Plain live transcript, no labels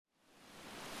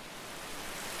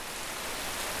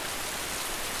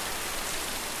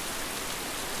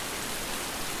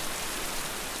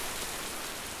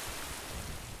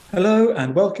Hello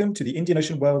and welcome to the Indian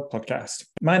Ocean World podcast.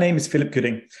 My name is Philip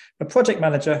Gooding, a project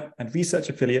manager and research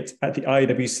affiliate at the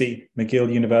IOWC,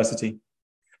 McGill University.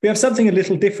 We have something a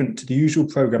little different to the usual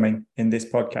programming in this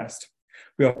podcast.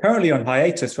 We are currently on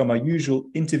hiatus from our usual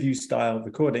interview-style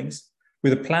recordings,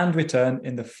 with a planned return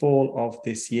in the fall of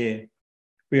this year.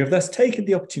 We have thus taken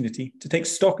the opportunity to take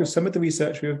stock of some of the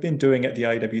research we have been doing at the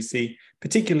IOWC,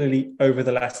 particularly over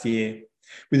the last year,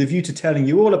 with a view to telling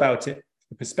you all about it,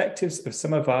 the perspectives of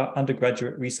some of our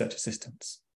undergraduate research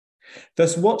assistants.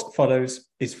 Thus, what follows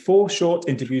is 4 short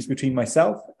interviews between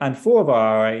myself and 4 of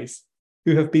our RAs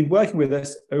who have been working with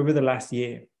us over the last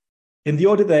year. In the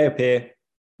order they appear,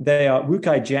 they are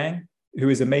Wukai Jiang, who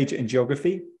is a major in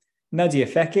geography, Nadia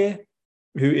Fekir,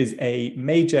 who is a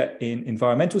major in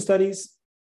environmental studies,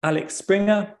 Alex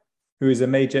Springer, who is a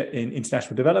major in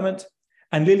international development,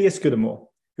 and Lilia Scudamore,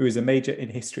 who is a major in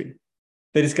history.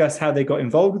 They discuss how they got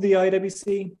involved with the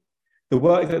IOWC, the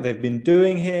work that they've been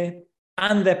doing here,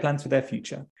 and their plans for their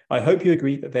future. I hope you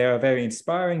agree that they are a very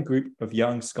inspiring group of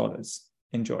young scholars.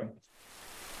 Enjoy.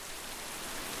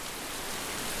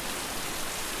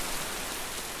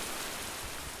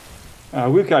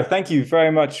 Wukai, thank you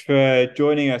very much for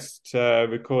joining us to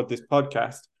record this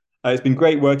podcast. It's been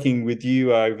great working with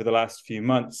you over the last few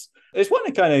months. I just want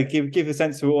to kind of give a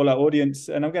sense to all our audience,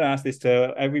 and I'm going to ask this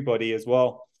to everybody as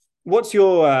well. What's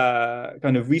your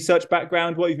kind of research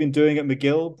background, what you've been doing at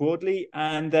McGill broadly,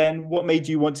 and then what made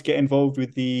you want to get involved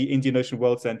with the Indian Ocean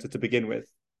World Centre to begin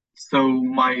with? So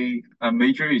my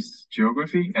major is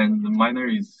geography and the minor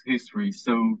is history.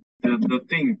 So the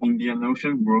thing Indian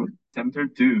Ocean World Center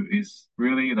do is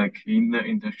really like in the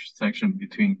intersection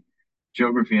between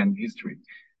geography and history.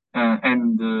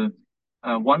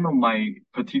 One of my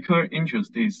particular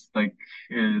interest is like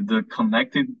the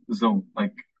connected zone.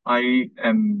 Like I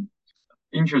am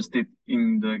interested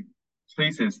in the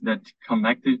places that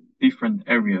connected different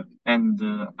area. And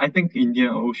I think Indian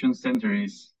Ocean Center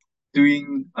is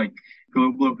doing like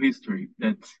global history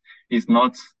that is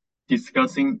not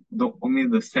discussing only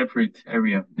the separate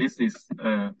area. This is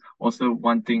also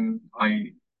one thing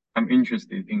I'm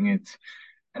interested in it.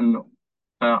 And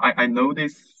I know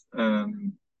this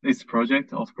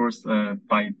project, of course,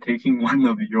 by taking one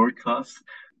of your class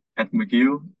at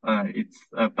McGill. It's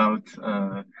about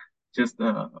just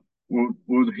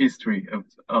world history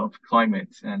of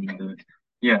climate. And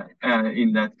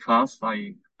in that class,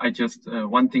 I just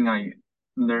one thing I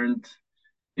learned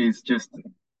is just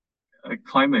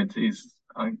climate is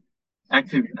an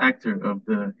active actor of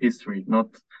the history, not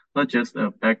just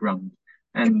a background.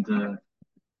 And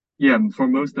for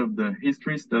most of the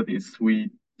history studies,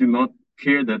 we do not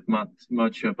care that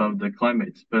much about the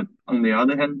climate. But on the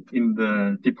other hand, in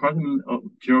the Department of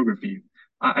Geography,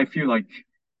 I feel like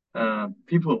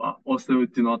people also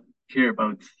do not care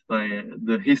about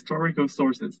the historical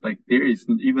sources. Like there is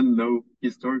even no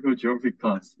historical geography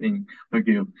class in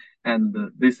McGill, and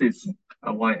this is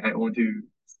why I want to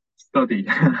study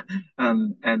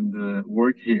and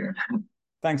work here.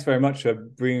 Thanks very much for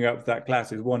bringing up that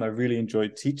class. It's one I really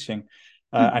enjoyed teaching,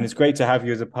 and it's great to have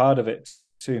you as a part of it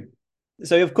too.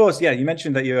 So, of course, you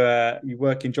mentioned that you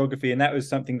work in geography, and that was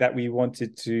something that we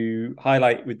wanted to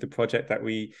highlight with the project that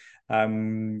we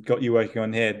got you working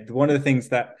on here. One of the things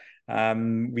that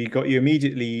we got you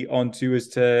immediately onto was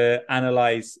to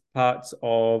analyze parts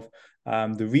of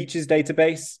the REACHES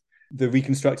database, the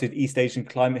Reconstructed East Asian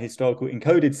Climate Historical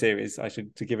Encoded Series,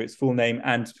 to give its full name.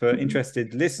 And for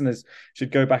interested listeners,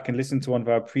 should go back and listen to one of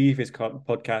our previous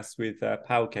podcasts with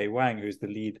Pao K. Wang, who is the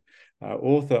lead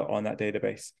author on that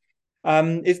database.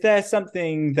 Is there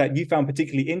something that you found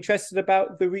particularly interested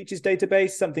about the REACHES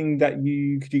database? Something that could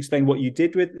you explain what you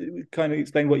did with, kind of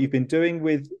explain what you've been doing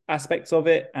with aspects of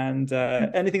it, and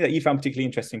anything that you found particularly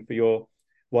interesting for your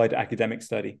wider academic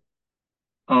study?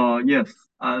 Yes.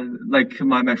 Like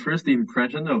my first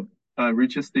impression of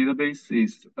REACHES database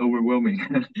is overwhelming,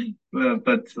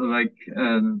 but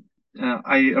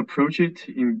I approach it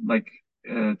in like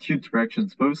 2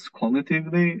 directions, both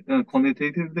quantitatively and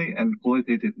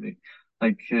qualitatively.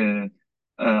 Like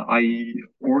I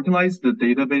organize the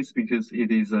database because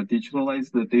it is a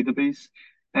digitalized database,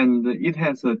 and it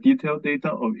has a detailed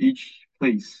data of each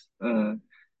place.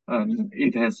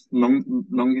 It has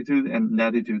longitude and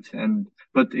latitude,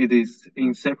 but it is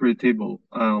in separate table.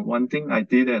 One thing I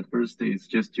did at first is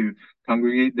just to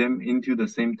congregate them into the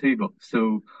same table,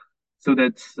 so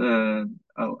that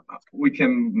we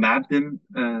can map them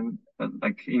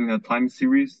like in a time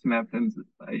series, map them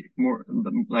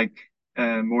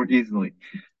more easily.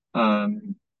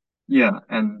 And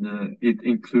it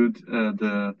includes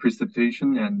the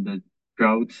precipitation and the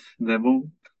drought level,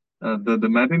 the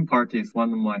mapping part is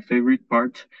one of my favorite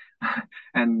part.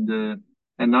 And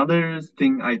another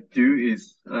thing I do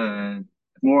is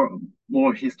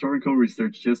more historical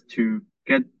research, just to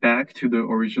get back to the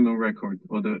original record,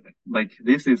 or the like.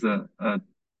 This is a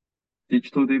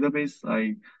digital database.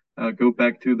 I go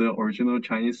back to the original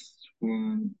Chinese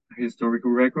historical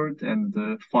record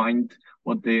and find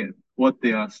what they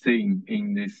are saying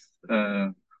in these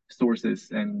sources,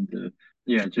 and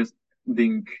yeah, just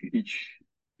link each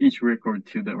record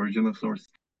to the original source.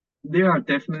 There are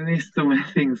definitely so many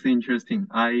things interesting.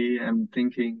 I am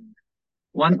thinking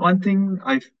one thing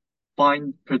I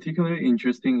find particularly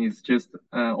interesting is just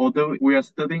although we are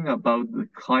studying about the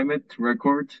climate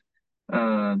record,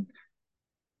 uh,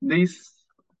 this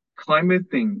climate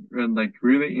thing like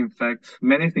really infects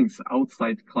many things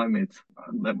outside climate.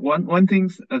 Like one thing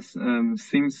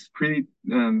seems pretty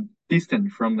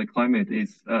distant from the climate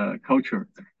is culture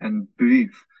and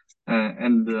belief,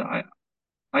 and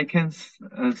I can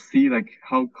see like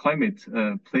how climate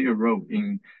play a role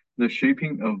in the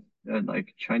shaping of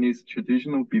like Chinese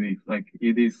traditional belief. Like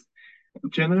it is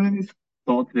generally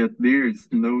thought that there is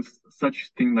no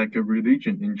such thing like a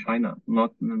religion in China,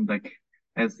 not like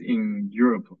as in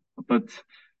Europe. But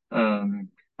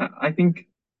I think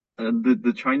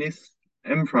the Chinese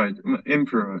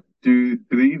emperor do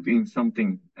believe in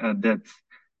something that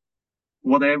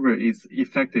whatever is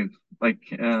effective. Like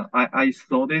I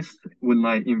saw this when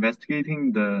I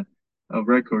investigating the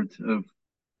record of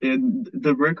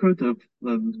the record of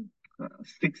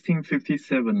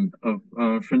 1657 of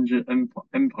Shenzhen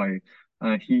Empire.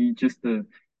 He just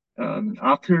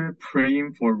after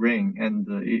praying for rain, and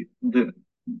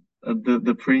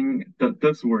the praying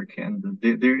does work, and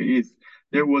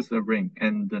there was a rain,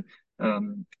 and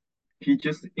he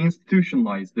just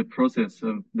institutionalized the process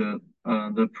of the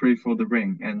pray for the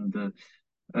rain, and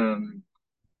um,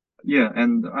 yeah,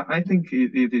 and I think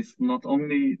it is not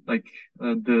only like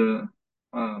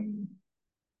um,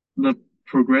 the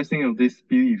progressing of this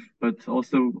belief, but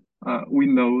also we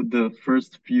know the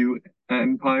first few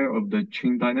empire of the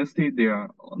Qing dynasty, they are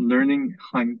learning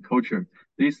Han culture.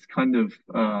 This kind of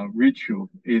ritual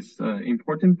is an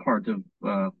important part of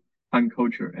Han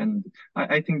culture, and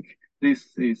I think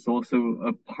this is also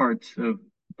a part of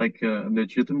like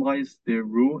legitimize their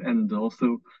rule, and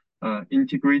also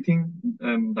integrating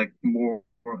like more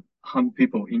Han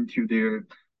people into their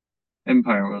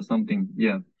empire or something.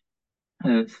 Yeah.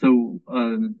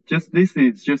 Just this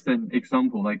is just an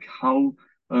example, like how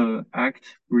act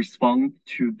respond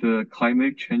to the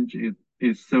climate change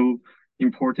is so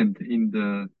important in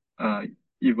the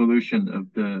evolution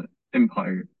of the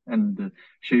empire and the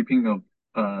shaping of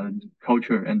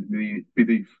culture and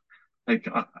belief. Like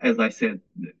as I said,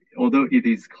 although it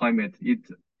is climate, it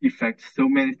affects so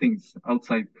many things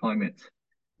outside climate.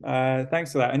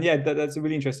 Thanks for that. And yeah, that's a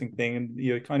really interesting thing. And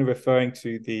you're kind of referring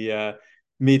to the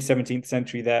mid 17th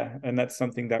century there. And that's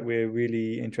something that we're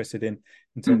really interested in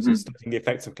terms of studying the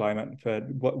effects of climate. For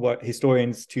what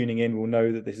historians tuning in will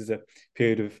know that this is a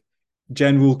period of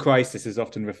general crisis, is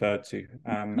often referred to.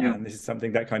 Yeah. And this is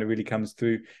something that kind of really comes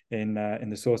through in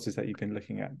the sources that you've been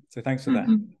looking at. So thanks for that.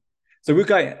 So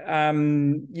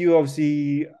Wukai, you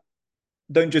obviously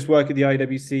don't just work at the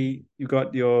IOWC. You've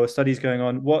got your studies going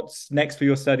on. What's next for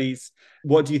your studies?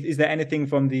 Is there anything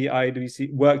from the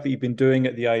IOWC work that you've been doing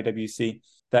at the IOWC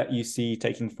that you see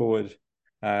taking forward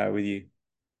with you?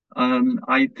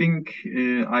 I think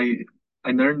I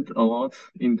learned a lot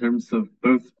in terms of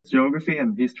both geography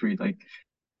and history. Like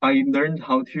I learned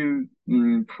how to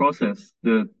process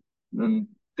the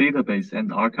database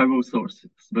and archival sources,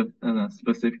 but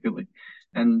specifically,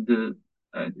 and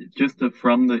just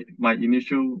from my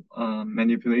initial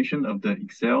manipulation of the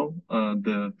Excel,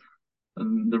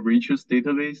 the Reacher's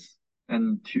database,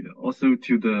 and also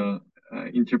to the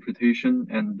interpretation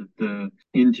and the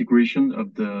integration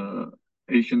of the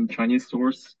Asian Chinese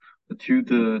source to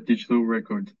the digital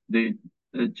record. They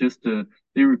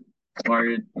they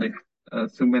required like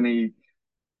so many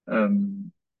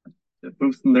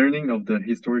both learning of the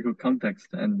historical context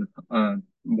and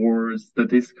more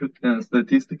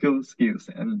statistical skills,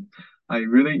 and I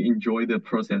really enjoy the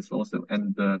process also.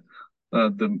 And the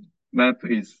map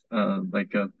is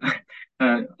like a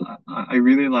I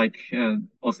really like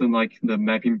also like the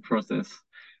mapping process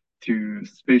to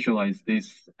spatialize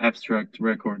these abstract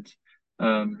records.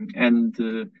 And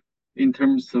in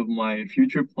terms of my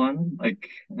future plan, like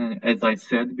as I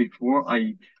said before,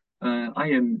 I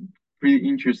am pretty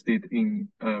interested in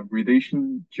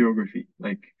relation geography.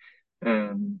 Like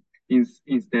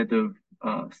instead of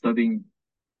studying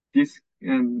this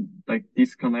like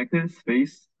disconnected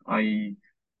space, I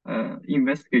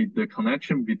investigate the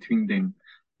connection between them.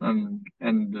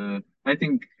 And I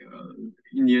think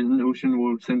Indian Ocean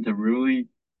World Center really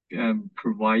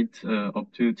provide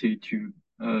opportunity to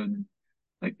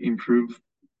like improve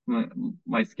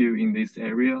my skill in this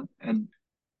area. And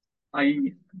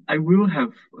I I will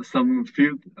have some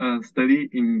field study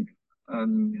in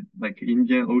like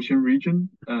Indian Ocean region,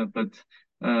 but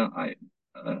I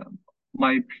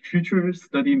my future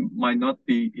study might not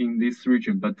be in this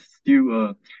region, but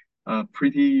still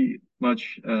pretty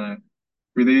much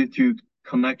related to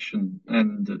connection.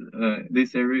 And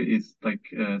this area is like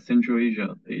Central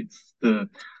Asia. It's the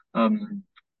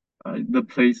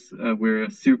place where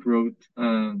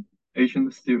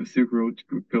Asian Silk Road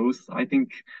goes. I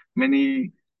think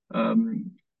many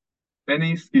um,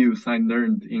 many skills I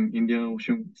learned in Indian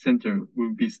Ocean Center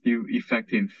will be still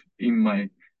effective in my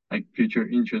like future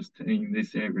interest in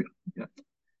this area. Yeah.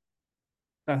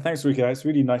 Thanks, Rico. It's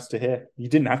really nice to hear. You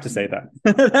didn't have to say that.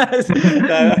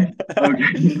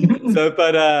 Okay.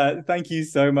 But thank you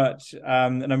so much.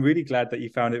 And I'm really glad that you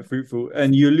found it fruitful.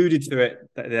 And you alluded to it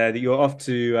that you're off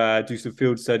to do some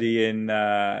field study in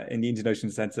the Indian Ocean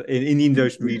Center, in the Indian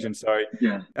Ocean region. Sorry.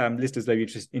 Yeah. Listeners may be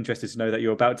interested to know that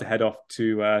you're about to head off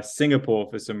to Singapore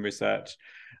for some research.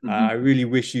 I Mm-hmm. really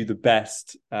wish you the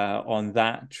best on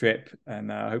that trip,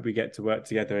 and I hope we get to work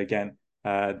together again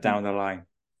down the line.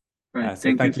 Right. So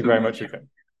Thank you thank you so very much. much, Rico.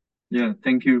 Yeah.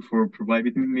 Thank you for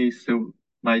providing me so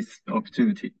nice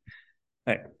opportunity.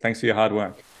 Hey, thanks for your hard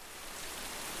work.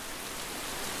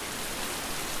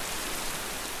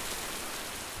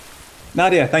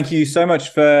 Nadia, thank you so much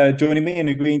for joining me and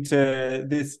agreeing to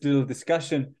this little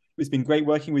discussion. It's been great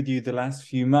working with you the last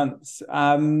few months.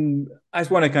 I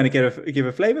just want to kind of give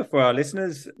a flavor for our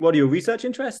listeners. What are your research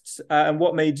interests and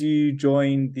what made you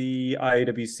join the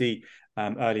IOWC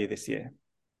earlier this year?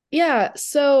 Yeah,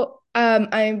 so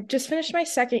I just finished my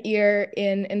second year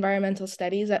in environmental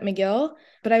studies at McGill,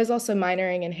 but I was also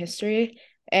minoring in history.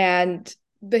 And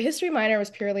the history minor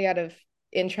was purely out of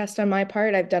interest on my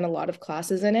part. I've done a lot of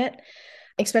classes in it,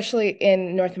 especially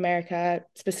in North America,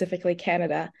 specifically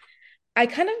Canada. I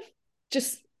kind of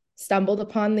just stumbled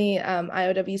upon the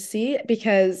IOWC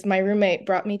because my roommate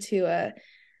brought me to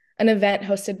an event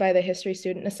hosted by the History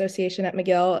Student Association at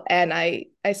McGill, and I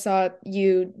saw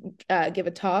you give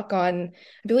a talk on,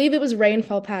 I believe it was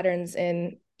rainfall patterns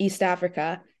in East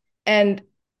Africa, and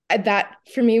that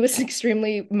for me was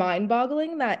extremely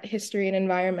mind-boggling that history and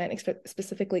environment,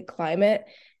 specifically climate,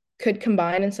 could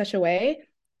combine in such a way,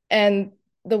 and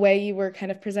the way you were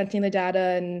kind of presenting the data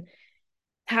and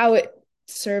how it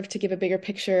served to give a bigger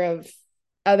picture of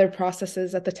other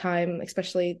processes at the time,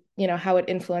 especially, how it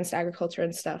influenced agriculture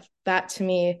and stuff. That to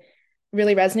me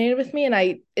really resonated with me. And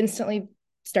I instantly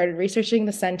started researching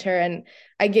the center, and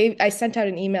I sent out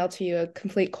an email to you, a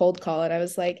complete cold call. And I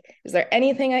was like, is there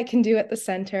anything I can do at the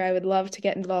center? I would love to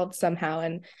get involved somehow.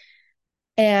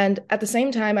 And at the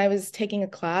same time, I was taking a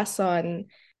class on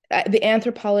the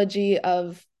anthropology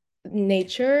of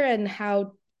nature and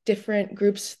how different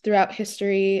groups throughout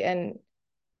history and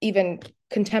even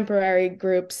contemporary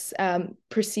groups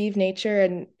perceive nature,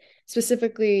 and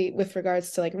specifically with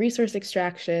regards to like resource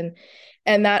extraction.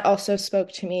 And that also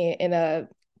spoke to me in a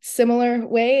similar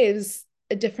way. It was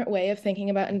a different way of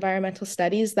thinking about environmental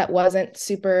studies that wasn't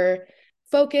super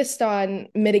focused on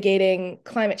mitigating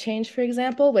climate change, for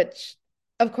example, which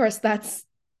of course that's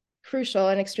crucial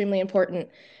and extremely important.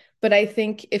 But I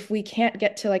think if we can't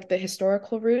get to like the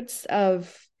historical roots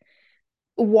of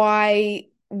why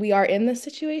we are in this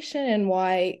situation and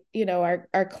why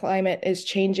our climate is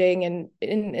changing and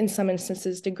in some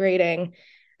instances degrading,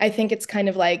 I think it's kind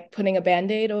of like putting a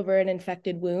band-aid over an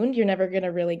infected wound. You're never going to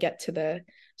really get to the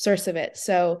source of it.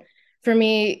 So for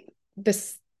me,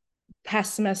 this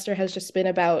past semester has just been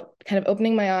about kind of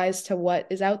opening my eyes to what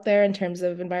is out there in terms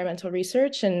of environmental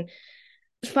research and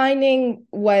finding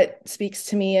what speaks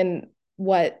to me and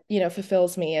what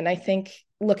fulfills me. And I think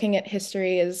looking at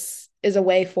history is a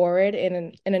way forward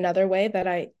in another way that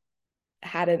I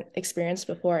hadn't experienced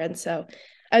before. And so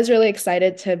I was really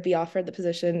excited to be offered the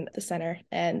position at the center,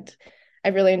 and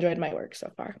I've really enjoyed my work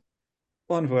so far.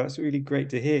 Wonderful. That's really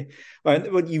great to hear.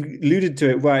 Well, you alluded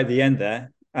to it right at the end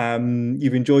there.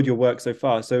 You've enjoyed your work so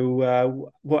far.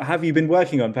 So what have you been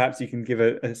working on? Perhaps you can give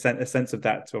a sense of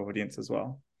that to our audience as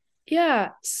well. Yeah.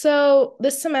 So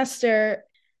this semester,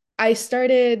 I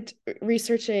started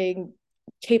researching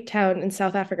Cape Town in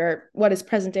South Africa, or what is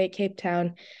present-day Cape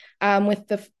Town, with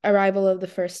the arrival of the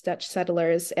first Dutch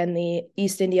settlers and the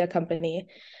East India Company.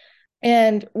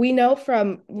 And we know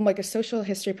from like a social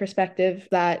history perspective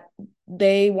that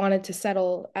they wanted to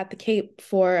settle at the Cape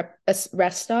for a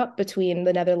rest stop between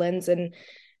the Netherlands and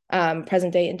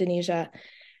present-day Indonesia.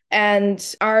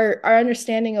 And our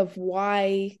understanding of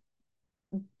why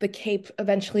the Cape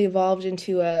eventually evolved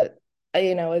into a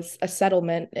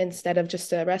settlement instead of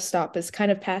just a rest stop is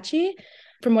kind of patchy.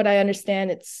 From what I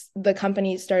understand, it's the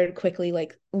company started quickly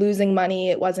like losing money.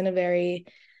 It wasn't a very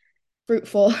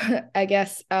fruitful, I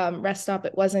guess, rest stop.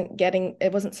 It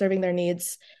wasn't serving their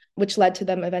needs, which led to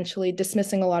them eventually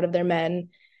dismissing a lot of their men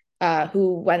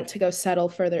who went to go settle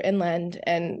further inland.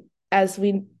 And as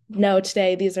we know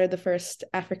today, these are the first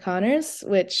Afrikaners,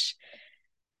 which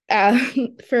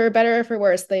for better or for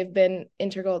worse, they've been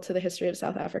integral to the history of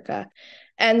South Africa.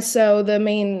 And so the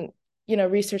main,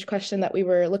 research question that we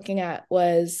were looking at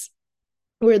was,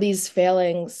 were these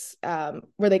failings,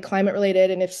 were they climate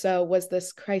related? And if so, was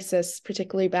this crisis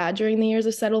particularly bad during the years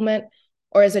of settlement?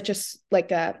 Or is it just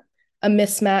like a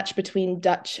mismatch between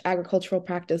Dutch agricultural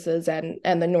practices and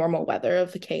the normal weather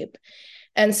of the Cape?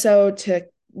 And so to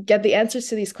get the answers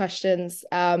to these questions,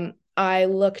 I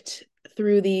looked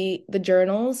through the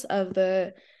journals of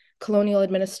the colonial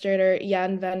administrator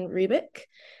Jan van Riebeeck,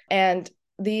 and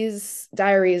these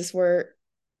diaries were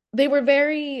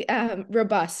very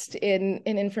robust in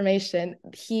information.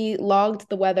 He logged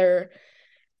the weather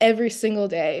every single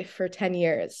day for 10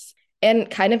 years and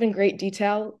kind of in great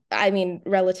detail. I mean,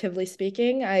 relatively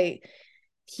speaking,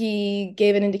 he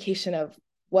gave an indication of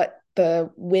what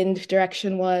the wind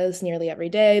direction was nearly every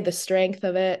day, the strength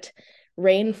of it,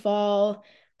 rainfall.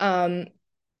 And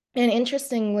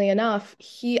interestingly enough,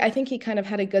 I think he kind of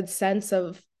had a good sense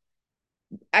of,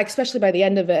 especially by the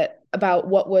end of it, about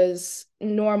what was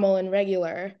normal and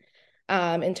regular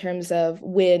in terms of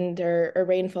wind or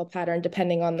rainfall pattern,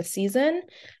 depending on the season.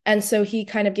 And so he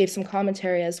kind of gave some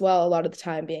commentary as well, a lot of the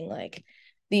time being like,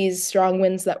 these strong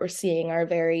winds that we're seeing are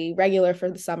very regular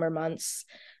for the summer months,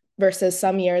 versus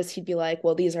some years he'd be like,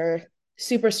 well, these are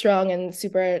super strong and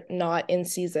super not in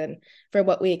season for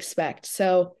what we expect.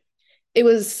 So it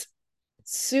was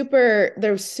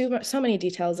there was so many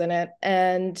details in it.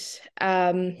 And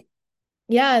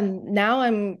yeah, and now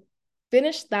I'm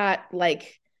finished that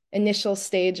like initial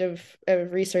stage of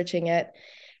researching it.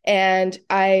 And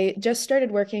I just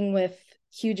started working with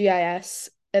QGIS,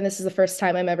 and this is the first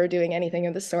time I'm ever doing anything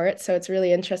of the sort. So it's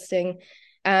really interesting.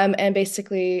 And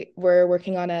basically we're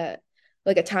working on a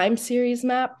time series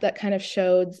map that kind of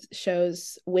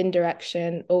shows wind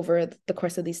direction over the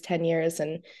course of these 10 years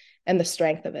and the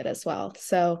strength of it as well.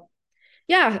 So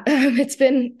yeah, it's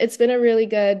been a really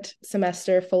good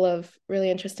semester full of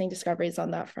really interesting discoveries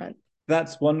on that front.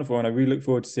 That's wonderful, and I really look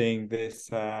forward to seeing this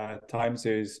time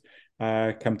series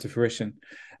come to fruition.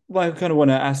 Well, I kind of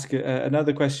want to ask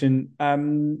another question,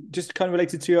 just kind of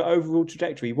related to your overall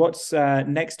trajectory. What's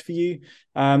next for you?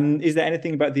 Is there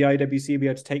anything about the IOWC you'll be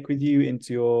able to take with you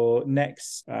into your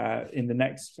next, in the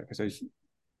next, I suppose,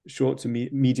 short to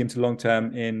medium to long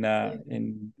term in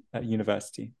at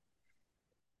university?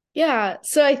 Yeah,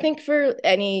 so I think for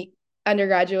any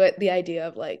undergraduate, the idea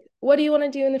of like, what do you want to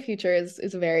do in the future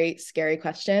is a very scary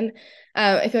question.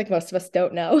 I feel like most of us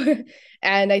don't know.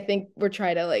 And I think we're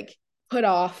trying to like put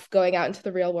off going out into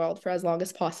the real world for as long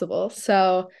as possible.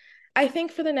 So I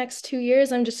think for the next 2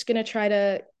 years, I'm just going to try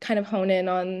to kind of hone in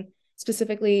on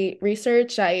specifically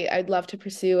research. I'd love to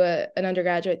pursue an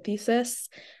undergraduate thesis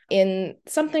in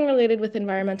something related with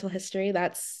environmental history.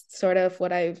 That's sort of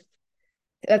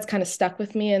that's kind of stuck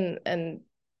with me and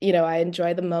I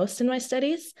enjoy the most in my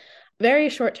studies. Very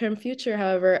short-term future,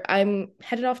 however, I'm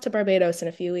headed off to Barbados in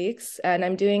a few weeks, and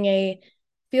I'm doing a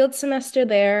field semester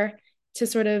there to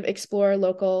sort of explore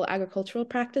local agricultural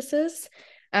practices.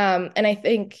 And I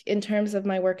think in terms of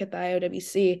my work at the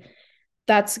IOWC,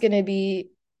 that's going to be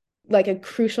like a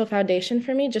crucial foundation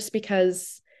for me, just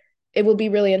because it will be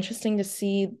really interesting to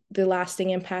see the lasting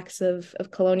impacts of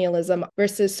colonialism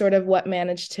versus sort of what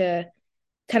managed to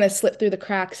kind of slip through the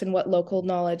cracks and what local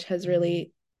knowledge has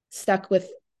really stuck with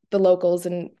the locals.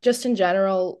 And just in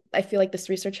general, I feel like this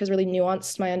research has really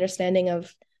nuanced my understanding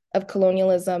of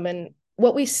colonialism. And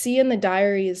what we see in the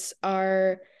diaries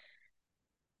are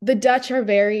the Dutch are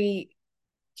very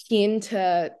keen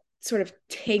to sort of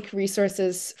take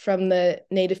resources from the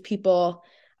native people.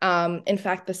 In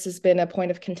fact, this has been a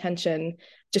point of contention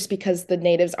just because the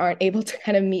natives aren't able to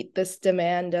kind of meet this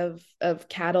demand of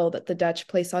cattle that the Dutch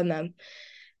place on them.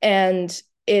 And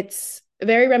it's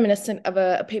very reminiscent of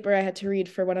a paper I had to read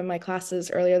for one of my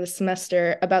classes earlier this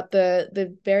semester about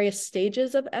the various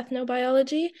stages of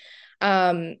ethnobiology.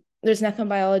 There's an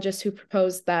ethnobiologist who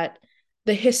proposed that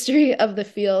the history of the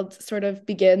field sort of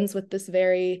begins with this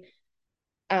very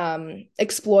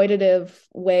exploitative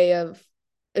way of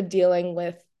dealing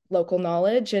with local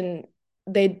knowledge, and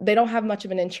they don't have much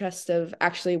of an interest of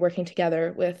actually working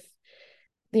together with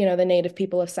the native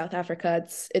people of South Africa.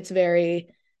 It's very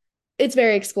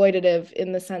exploitative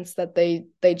in the sense that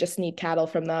they just need cattle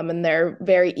from them, and they're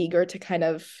very eager to kind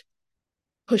of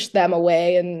push them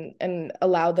away and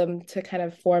allow them to kind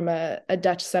of form a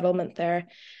Dutch settlement there.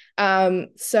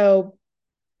 So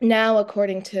now,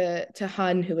 according to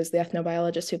Hun, who was the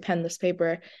ethnobiologist who penned this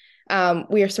paper,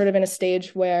 we are sort of in a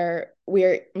stage where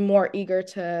we're more eager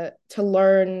to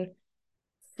learn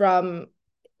from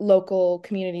local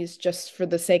communities just for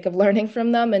the sake of learning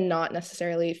from them and not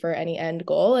necessarily for any end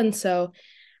goal. And so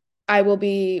I will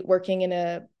be working in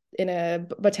a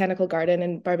botanical garden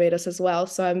in Barbados as well.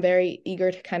 So I'm very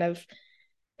eager to kind of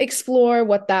explore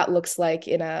what that looks like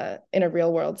in a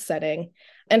real world setting.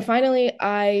 And finally,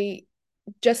 I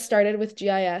just started with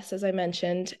GIS, as I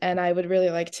mentioned, and I would really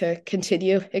like to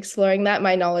continue exploring that.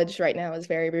 My knowledge right now is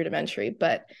very rudimentary,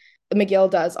 but McGill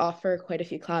does offer quite a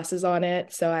few classes on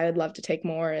it, so I would love to take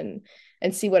more and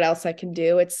see what else I can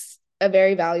do. It's a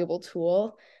very valuable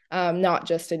tool, not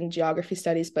just in geography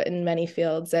studies, but in many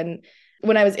fields. And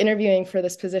when I was interviewing for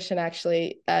this position,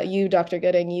 actually, you, Dr.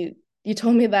 Gooding, you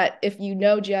told me that if you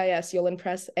know GIS, you'll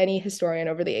impress any historian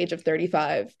over the age of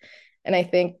 35. And I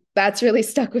think that's really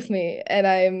stuck with me. And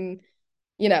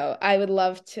I would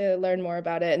love to learn more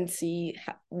about it and see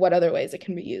what other ways it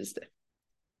can be used.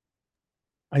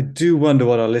 I do wonder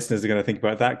what our listeners are going to think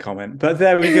about that comment, but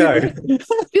there we go.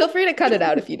 Feel free to cut it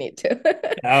out if you need to.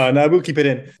 Oh, no, we'll keep it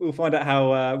in. We'll find out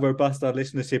how robust our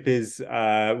listenership is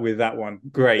with that one.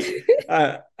 Great.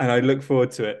 And I look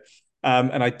forward to it.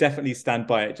 And I definitely stand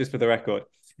by it, just for the record.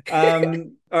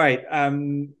 All right,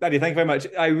 Nadia, thank you very much.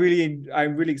 I'm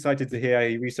really excited to hear how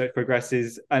your research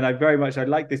progresses, and I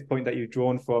like this point that you've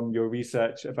drawn from your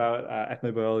research about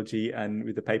ethnobiology and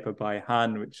with the paper by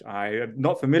Han, which I am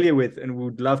not familiar with and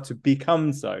would love to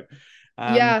become so.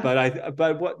 Yeah.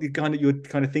 But what you're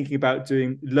kind of thinking about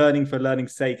doing learning for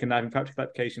learning's sake and having practical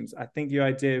applications. I think your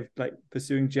idea of like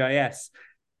pursuing GIS,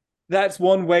 that's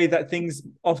one way that things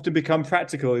often become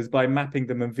practical, is by mapping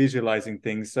them and visualizing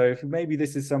things. So if maybe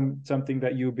this is something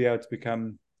that you'll be able to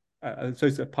become a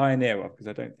pioneer of, because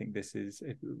I don't think this is,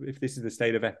 if this is the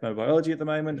state of ethnobiology at the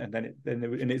moment, and then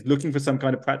it's looking for some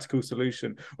kind of practical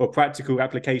solution or practical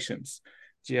applications,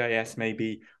 GIS may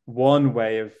be one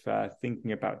way of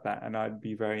thinking about that, and I'd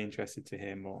be very interested to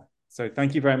hear more. So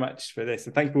thank you very much for this,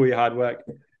 and thank you for all your hard work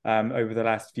over the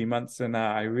last few months, and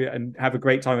and have a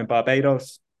great time in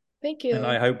Barbados. Thank you. And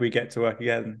I hope we get to work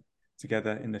again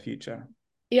together in the future.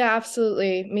 Yeah,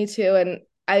 absolutely. Me too. And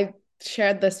I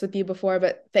shared this with you before,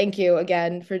 but thank you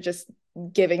again for just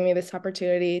giving me this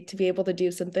opportunity to be able to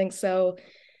do something so,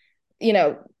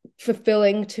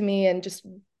 fulfilling to me and just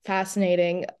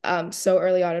fascinating so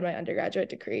early on in my undergraduate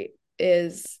degree.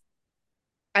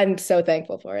 I'm so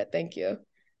thankful for it. Thank you.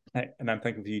 And I'm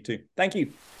thankful for you too. Thank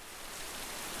you.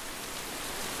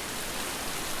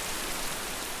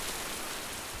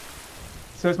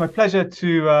 So it's my pleasure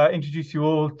to introduce you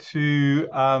all to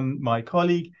my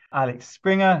colleague, Alex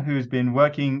Springer, who's been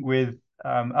working with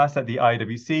us at the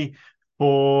IOWC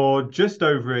for just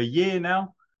over a year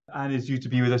now, and is due to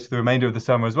be with us for the remainder of the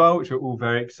summer as well, which we're all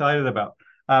very excited about.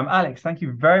 Alex, thank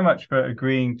you very much for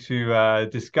agreeing to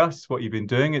discuss what you've been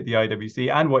doing at the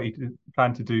IOWC and what you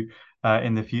plan to do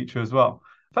in the future as well.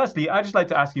 Firstly, I'd just like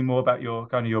to ask you more about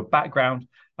your background.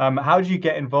 How did you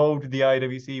get involved with the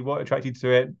IOWC? What attracted you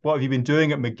to it? What have you been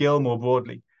doing at McGill more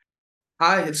broadly?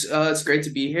 Hi, it's great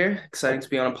to be here. Exciting to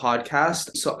be on a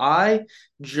podcast. So I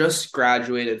just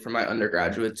graduated from my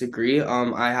undergraduate degree.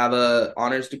 I have a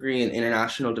honors degree in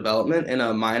international development and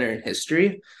a minor in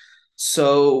history.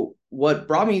 So what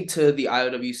brought me to the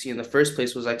IOWC in the first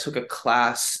place was I took a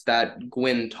class that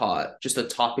Gwyn taught, just a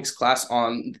topics class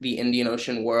on the Indian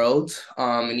Ocean world.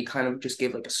 And he kind of just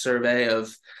gave like a survey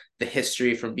of the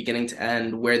history from beginning to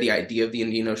end, where the idea of the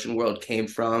Indian Ocean world came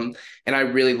from. And I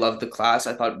really loved the class.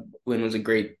 I thought Gwyn was a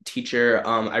great teacher.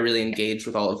 I really engaged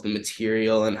with all of the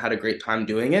material and had a great time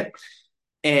doing it.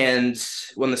 And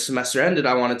when the semester ended,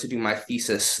 I wanted to do my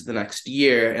thesis the next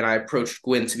year, and I approached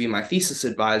Gwyn to be my thesis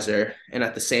advisor. And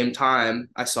at the same time,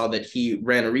 I saw that he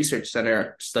ran a research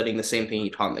center studying the same thing he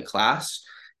taught in the class,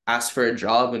 asked for a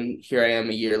job, and here I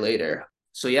am a year later.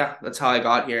 So yeah, that's how I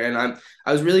got here. And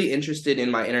I was really interested in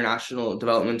my international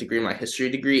development degree, my history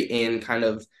degree, in kind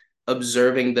of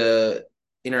observing the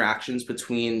interactions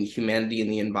between humanity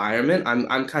and the environment.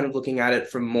 I'm kind of looking at it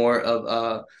from more of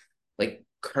a like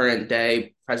current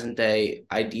day, present day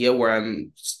idea, where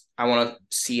I want to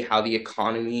see how the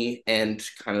economy and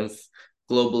kind of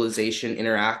globalization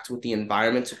interact with the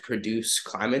environment to produce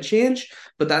climate change.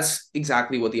 But that's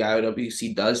exactly what the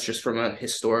IOWC does, just from a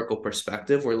historical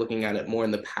perspective. We're looking at it more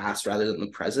in the past rather than the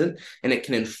present, and it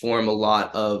can inform a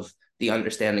lot of the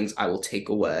understandings I will take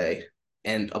away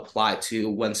and apply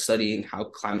to when studying how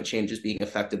climate change is being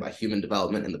affected by human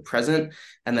development in the present,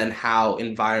 and then how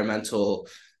environmental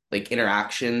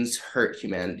interactions hurt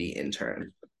humanity in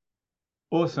turn.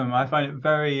 Awesome. I find it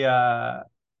very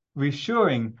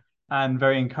reassuring and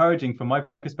very encouraging from my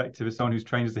perspective as someone who's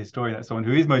trained as a historian, that someone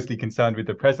who is mostly concerned with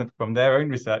the present from their own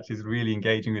research is really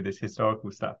engaging with this historical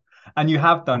stuff. And you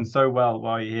have done so well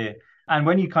while you're here. And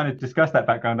when you kind of discuss that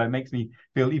background, that makes me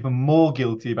feel even more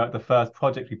guilty about the first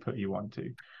project we put you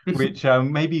onto, which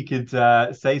maybe you could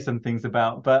say some things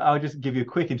about, but I'll just give you a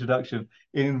quick introduction.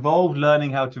 It involved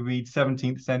learning how to read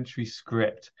 17th century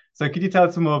script. So could you tell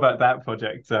us some more about that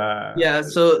project? Yeah,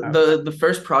 so the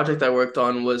first project I worked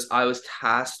on was I was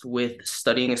tasked with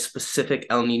studying a specific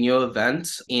El Nino event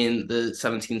in the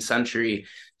 17th century.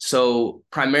 So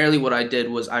primarily what I did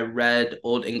was I read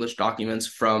Old English documents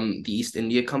from the East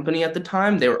India Company at the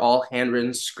time. They were all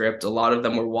handwritten script. A lot of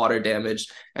them were water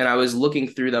damaged. And I was looking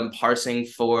through them, parsing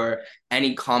for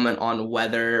any comment on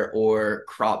weather or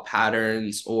crop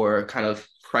patterns or kind of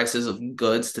prices of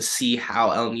goods to see how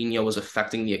El Nino was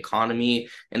affecting the economy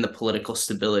and the political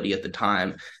stability at the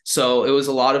time. So it was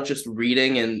a lot of just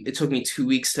reading, and it took me 2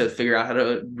 weeks to figure out how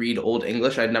to read Old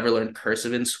English. I'd never learned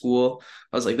cursive in school.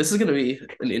 I was like, this is going to be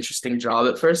an interesting job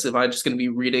at first if I'm just going to be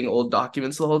reading old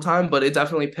documents the whole time, but it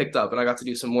definitely picked up, and I got to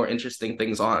do some more interesting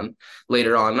things on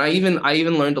later on. And I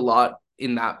even learned a lot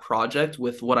in that project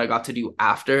with what I got to do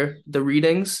after the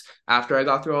readings. After I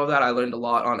got through all of that, I learned a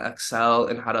lot on Excel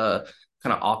and how to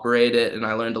kind of operate it, and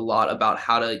I learned a lot about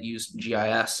how to use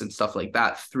GIS and stuff like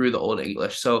that through the Old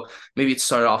English. So maybe it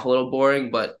started off a little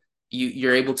boring, but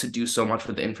you're able to do so much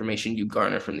with the information you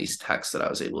garner from these texts that I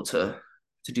was able to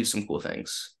do some cool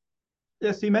things.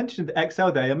 Yeah, so you mentioned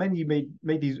Excel there. I mean, you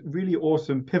made these really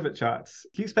awesome pivot charts.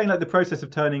 Can you explain the process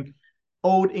of turning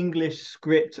Old English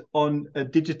script on a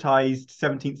digitized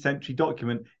 17th century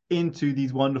document into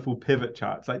these wonderful pivot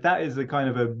charts? That is a kind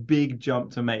of a big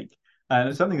jump to make. And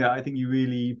it's something that I think you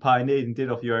really pioneered and did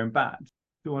off your own bat.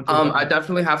 I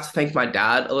definitely have to thank my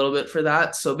dad a little bit for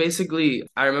that. So basically,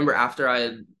 I remember after I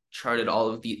had charted all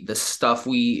of the stuff,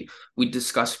 we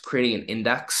discussed creating an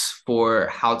index for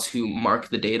how to mark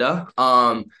the data.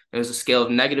 It was a scale of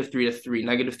 -3 to 3,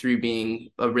 -3 being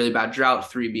a really bad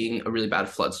drought, 3 being a really bad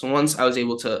flood. So once I was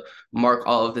able to mark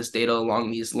all of this data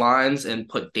along these lines and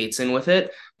put dates in with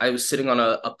it, I was sitting on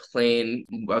a plane.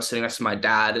 I was sitting next to my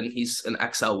dad, and he's an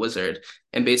Excel wizard.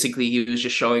 And basically, he was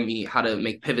just showing me how to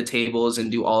make pivot tables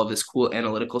and do all of this cool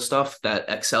analytical stuff that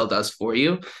Excel does for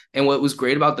you. And what was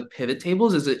great about the pivot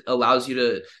tables is it allows you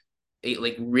to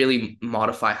really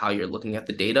modify how you're looking at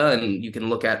the data, and you can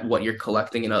look at what you're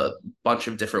collecting in a bunch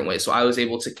of different ways. So I was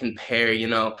able to compare,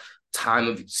 the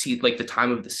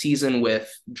time of the season with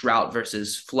drought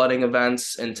versus flooding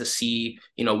events, and to see,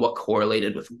 what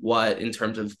correlated with what in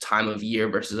terms of time of year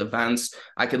versus events.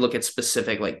 I could look at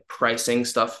specific pricing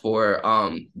stuff for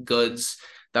goods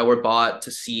that were bought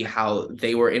to see how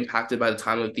they were impacted by the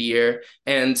time of the year.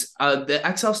 And the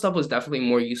Excel stuff was definitely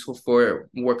more useful for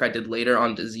work I did later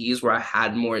on disease, where I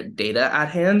had more data at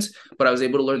hand, but I was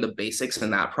able to learn the basics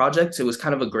in that project. So it was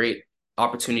kind of a great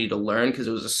opportunity to learn because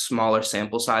it was a smaller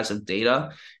sample size of data,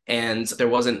 and there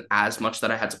wasn't as much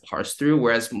that I had to parse through.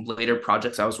 Whereas later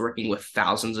projects, I was working with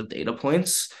thousands of data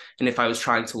points. And if I was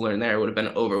trying to learn there, I would have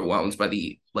been overwhelmed by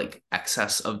the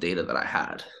excess of data that I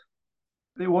had.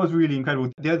 It was really incredible.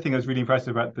 The other thing I was really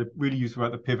impressive about, really useful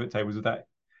about the pivot tables, is that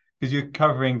because you're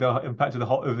covering the impact of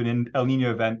an El Nino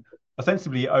event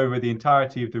ostensibly over the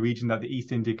entirety of the region that the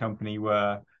East India Company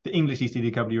the English East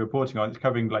India Company were reporting on. It's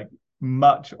covering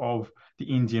much of the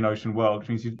Indian Ocean world, which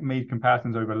means you've made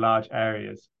comparisons over large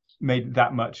areas, made it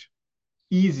that much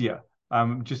easier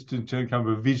just to kind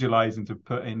of visualize and to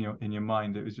put in your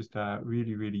mind. It was just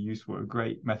really, really useful, a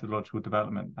great methodological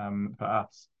development for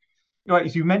us. All right,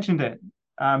 so you mentioned it.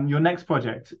 Your next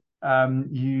project,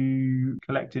 you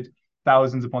collected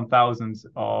thousands upon thousands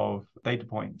of data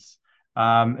points.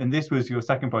 And this was your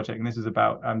second project, and this is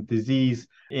about disease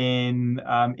in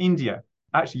India.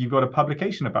 Actually, you've got a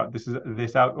publication about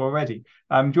this out already.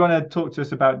 Do you want to talk to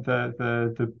us about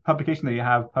the publication that you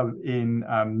have in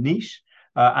Niche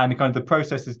and kind of the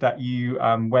processes that you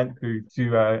went through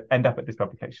to end up at this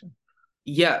publication?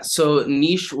 Yeah, so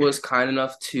Niche was kind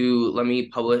enough to let me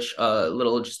publish a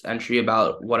little just entry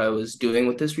about what I was doing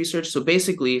with this research. So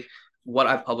basically, what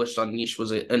I published on Niche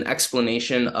was an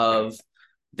explanation of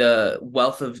the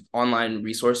wealth of online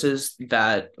resources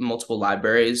that multiple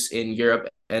libraries in Europe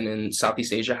and in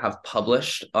Southeast Asia have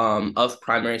published of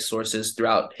primary sources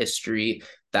throughout history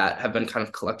that have been kind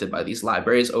of collected by these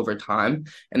libraries over time.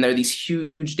 And there are these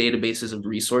huge databases of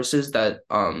resources that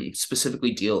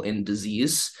specifically deal in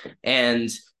disease. And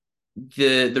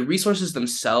the resources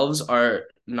themselves are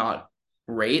not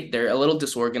great. They're a little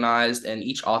disorganized, and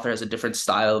each author has a different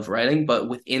style of writing. But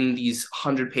within these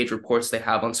 100-page reports they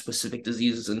have on specific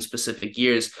diseases in specific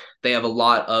years, they have a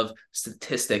lot of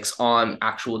statistics on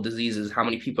actual diseases, how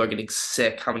many people are getting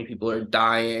sick, how many people are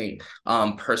dying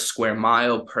per square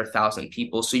mile, per 1,000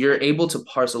 people. So you're able to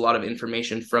parse a lot of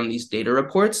information from these data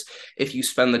reports if you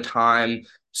spend the time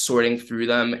sorting through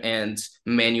them and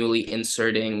manually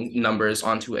inserting numbers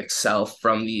onto Excel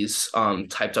from these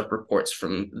typed up reports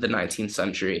from the 19th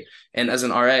century. And as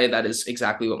an RA, that is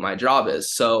exactly what my job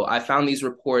is. So I found these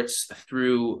reports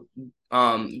through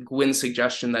Gwyn's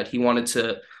suggestion that he wanted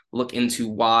to look into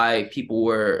why people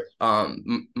were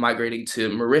migrating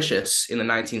to Mauritius in the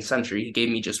 19th century. He gave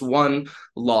me just one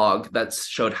log that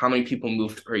showed how many people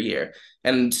moved per year,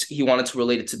 and he wanted to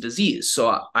relate it to disease.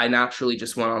 So I naturally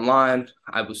just went online.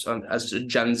 I was, as a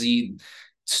Gen Z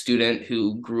student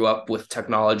who grew up with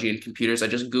technology and computers, I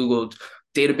just Googled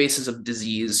databases of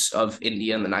disease of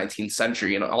India in the 19th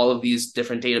century, and all of these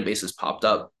different databases popped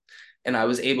up. And I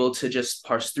was able to just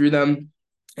parse through them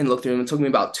and look through them. It took me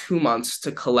about 2 months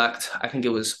to collect, I think it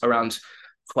was around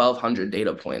 1,200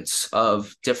 data points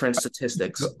of different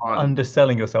statistics on.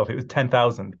 Underselling yourself. It was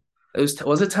 10,000.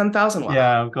 Was it 10,000? Wow.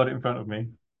 Yeah, I've got it in front of me.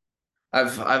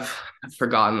 I've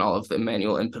forgotten all of the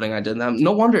manual inputting I did.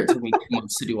 No wonder it took me 2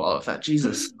 months to do all of that.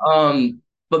 Jesus.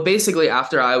 But basically,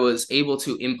 after I was able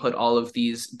to input all of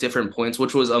these different points,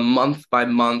 which was a month by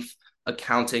month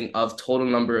accounting of total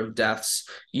number of deaths,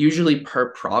 usually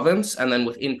per province. And then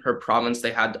within per province,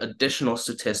 they had additional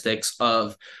statistics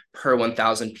of per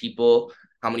 1,000 people,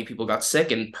 how many people got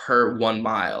sick, and per 1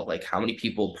 mile, like how many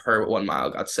people per 1 mile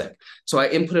got sick. So I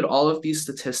inputted all of these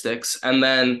statistics. And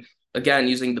then again,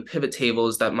 using the pivot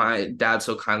tables that my dad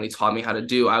so kindly taught me how to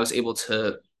do, I was able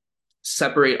to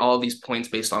separate all of these points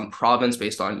based on province,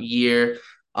 based on year,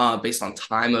 based on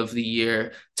time of the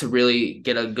year, to really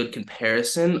get a good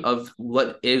comparison of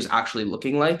what it is actually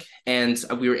looking like. And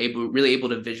we were really able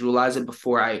to visualize it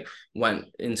before I went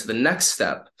into the next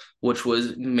step, which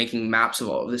was making maps of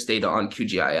all of this data on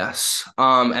QGIS.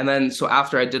 And then, so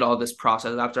after I did all this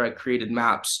process, after I created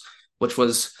maps, which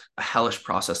was a hellish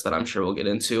process that I'm sure we'll get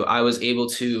into, I was able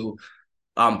to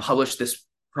publish this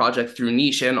project through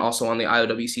Niche and also on the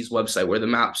IOWC's website where the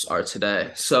maps are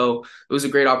today. So it was a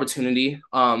great opportunity.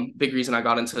 Big reason I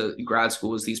got into grad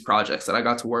school was these projects that I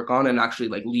got to work on and actually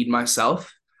like lead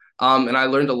myself. And I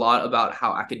learned a lot about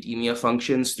how academia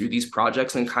functions through these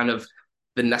projects and kind of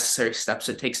the necessary steps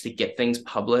it takes to get things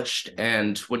published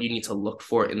and what you need to look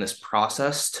for in this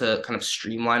process to kind of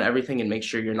streamline everything and make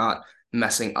sure you're not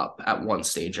messing up at one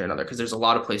stage or another, because there's a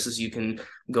lot of places you can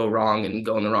go wrong and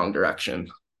go in the wrong direction.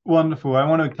 Wonderful. I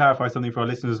want to clarify something for our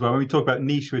listeners as well. When we talk about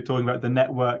niche, we're talking about the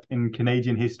network in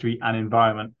Canadian history and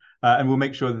environment. And we'll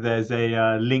make sure that there's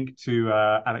a link to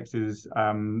Alex's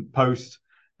post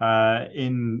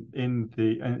in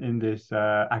this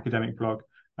academic blog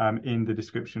in the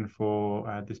description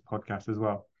for this podcast as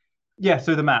well. Yeah,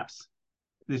 so the maps.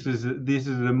 This is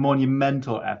a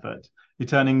monumental effort. You're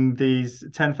turning these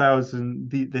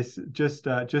 10,000, this just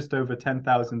over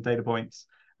 10,000 data points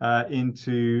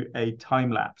into a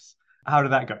time lapse. How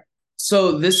did that go?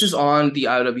 So this is on the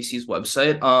IOWC's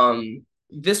website.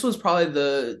 This was probably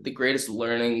the greatest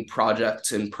learning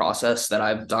project and process that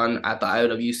I've done at the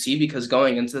IOWC, because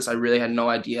going into this, I really had no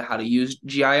idea how to use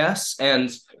GIS.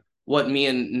 And what me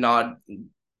and Nod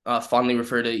fondly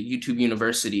refer to YouTube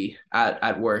University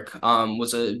at work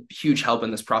was a huge help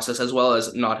in this process, as well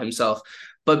as Nod himself.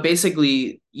 But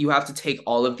basically, you have to take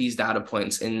all of these data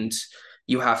points and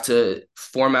you have to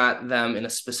format them in a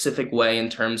specific way in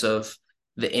terms of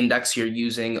the index you're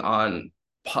using on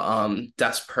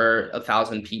deaths per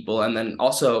 1,000 people. And then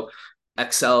also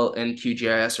Excel and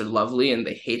QGIS are lovely and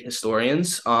they hate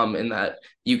historians in that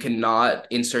you cannot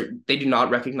they do not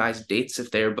recognize dates if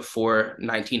they're before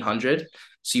 1900.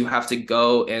 So you have to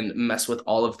go and mess with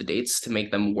all of the dates to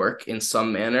make them work in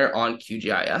some manner on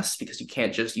QGIS, because you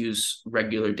can't just use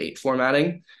regular date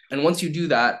formatting. And once you do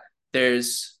that,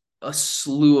 there's a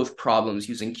slew of problems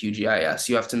using QGIS.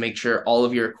 You have to make sure all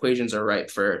of your equations are right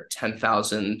for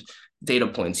 10,000 data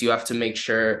points. You have to make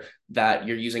sure that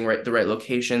you're using the right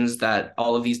locations, that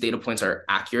all of these data points are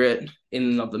accurate in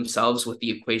and of themselves with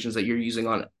the equations that you're using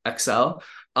on Excel.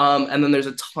 And then there's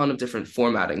a ton of different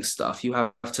formatting stuff. You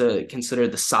have to consider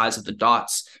the size of the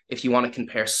dots. If you want to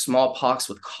compare smallpox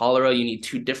with cholera, you need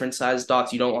two different size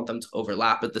dots. You don't want them to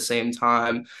overlap at the same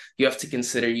time. You have to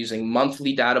consider using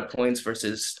monthly data points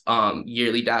versus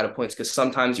yearly data points, because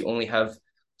sometimes you only have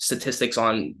statistics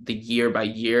on the year by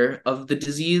year of the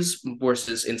disease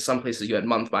versus in some places you had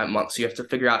month by month. So you have to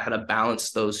figure out how to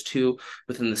balance those two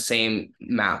within the same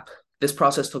map. This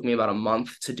process took me about a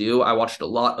month to do. I watched a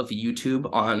lot of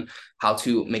YouTube on how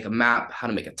to make a map, how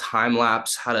to make a time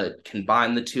lapse, how to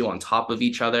combine the two on top of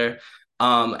each other.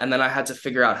 And then I had to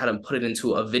figure out how to put it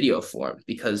into a video form,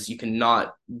 because you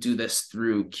cannot do this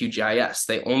through QGIS.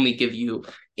 They only give you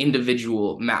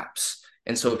individual maps.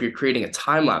 And so if you're creating a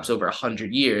time lapse over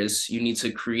 100 years, you need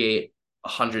to create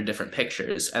 100 different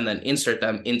pictures and then insert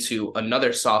them into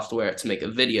another software to make a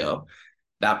video.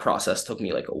 That process took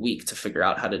me like a week to figure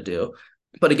out how to do.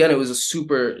 But again, it was a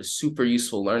super, super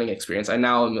useful learning experience. I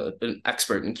now am an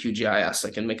expert in QGIS.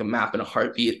 I can make a map in a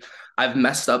heartbeat. I've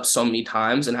messed up so many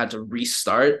times and had to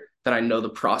restart that I know the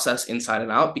process inside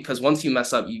and out, because once you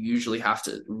mess up, you usually have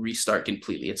to restart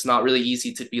completely. It's not really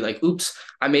easy to be like, oops,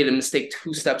 I made a mistake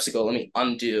 2 steps ago. Let me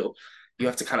undo. You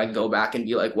have to kind of go back and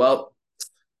be like, well,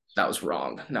 that was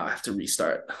wrong. Now I have to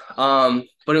restart.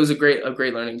 But it was a great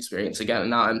learning experience again. And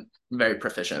now I'm very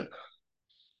proficient.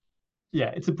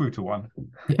 Yeah, it's a brutal one.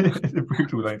 It's a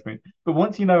brutal learning experience. But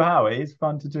once you know how, it is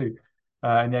fun to do.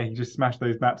 And yeah, you just smash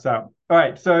those maps out. All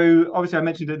right. So obviously I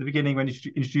mentioned at the beginning when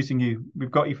introducing you,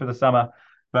 we've got you for the summer,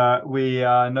 but we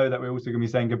know that we're also going to be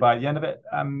saying goodbye at the end of it.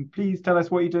 Please tell us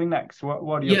what you're doing next. What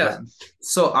are your plans?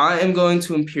 So I am going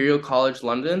to Imperial College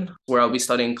London, where I'll be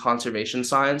studying conservation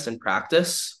science and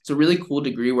practice. It's a really cool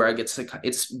degree where I get to,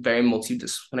 it's very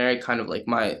multidisciplinary, kind of like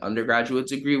my undergraduate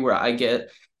degree, where I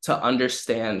get to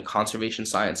understand conservation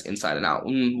science inside and out.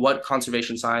 What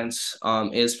conservation science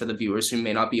is, for the viewers who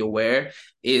may not be aware,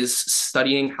 is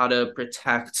studying how to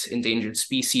protect endangered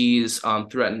species,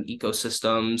 threatened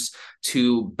ecosystems,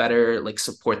 to better like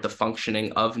support the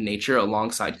functioning of nature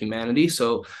alongside humanity.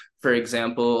 So for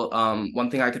example,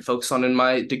 one thing I could focus on in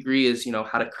my degree is,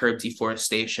 how to curb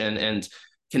deforestation and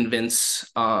convince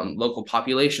local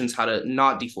populations how to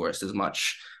not deforest as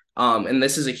much. And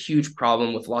this is a huge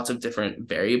problem with lots of different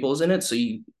variables in it. So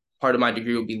part of my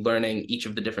degree will be learning each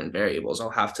of the different variables. I'll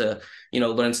have to,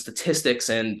 learn statistics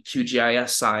and QGIS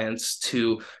science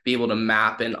to be able to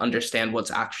map and understand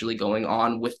what's actually going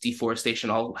on with deforestation.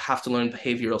 I'll have to learn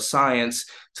behavioral science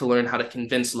to learn how to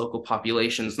convince local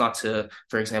populations not to,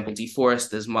 for example,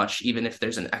 deforest as much, even if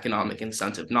there's an economic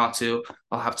incentive not to.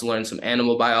 I'll have to learn some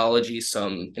animal biology,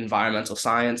 some environmental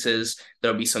sciences.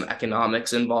 There'll be some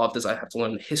economics involved, as I have to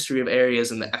learn the history of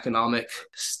areas and the economic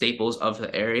staples of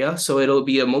the area. So it'll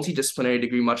be a multidisciplinary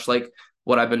degree, much like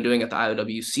what I've been doing at the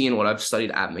IOWC and what I've studied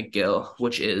at McGill,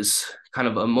 which is kind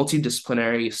of a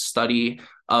multidisciplinary study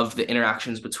of the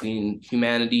interactions between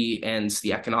humanity and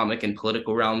the economic and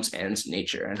political realms and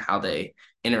nature and how they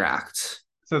interact.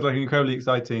 So it's like an incredibly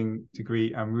exciting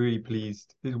degree. I'm really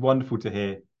pleased. It's wonderful to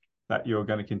hear that you're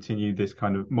going to continue this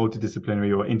kind of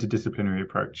multidisciplinary or interdisciplinary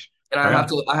approach. And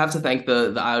I have to thank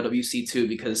the IOWC too,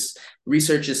 because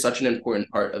research is such an important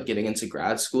part of getting into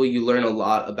grad school. You learn a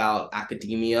lot about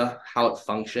academia, how it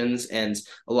functions, and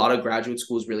a lot of graduate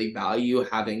schools really value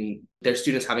having their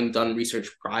students having done research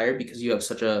prior, because you have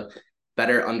such a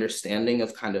better understanding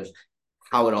of kind of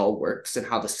how it all works and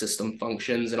how the system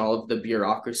functions and all of the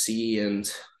bureaucracy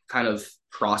and kind of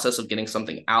process of getting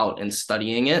something out and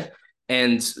studying it.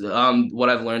 And what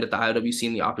I've learned at the IOWC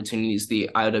and the opportunities the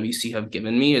IOWC have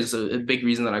given me is a big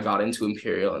reason that I got into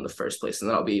Imperial in the first place, and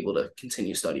that I'll be able to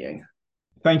continue studying.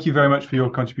 Thank you very much for your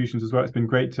contributions as well. It's been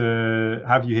great to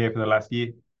have you here for the last year,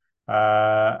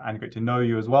 and great to know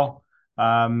you as well.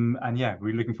 And yeah,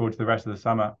 we're looking forward to the rest of the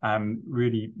summer, and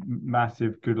really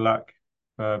massive good luck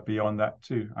beyond that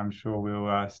too. I'm sure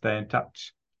we'll stay in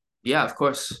touch. Yeah, of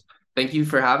course. Thank you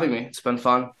for having me. It's been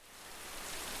fun.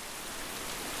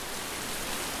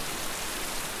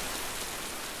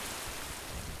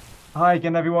 Hi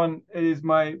again, everyone. It is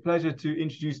my pleasure to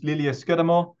introduce Lilia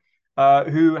Scudamore,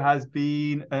 who has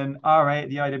been an RA at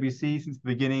the IWC since the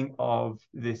beginning of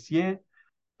this year.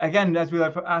 Again, as we've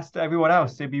asked everyone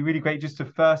else, it'd be really great just to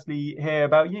firstly hear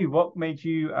about you. What made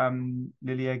you,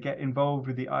 Lilia, get involved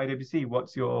with the IWC?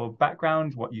 What's your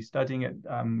background? What are you studying at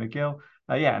McGill?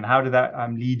 And how did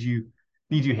that lead you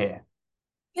here?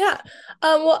 Yeah.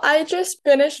 Well, I just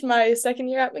finished my second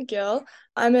year at McGill.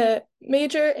 I'm a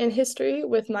major in history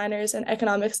with minors in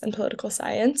economics and political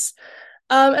science.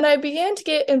 And I began to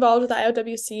get involved with the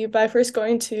IOWC by first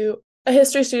going to a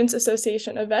History Students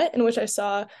Association event in which I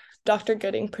saw Dr.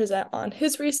 Gooding present on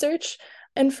his research.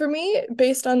 And for me,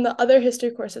 based on the other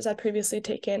history courses I'd previously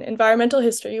taken, environmental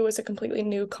history was a completely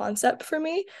new concept for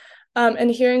me.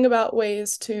 And hearing about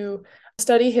ways to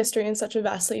study history in such a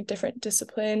vastly different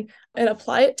discipline and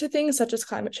apply it to things such as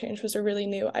climate change was a really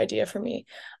new idea for me.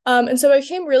 And so I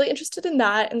became really interested in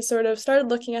that and sort of started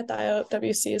looking at the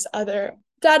IOWC's other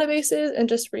databases and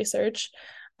just research.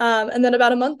 And then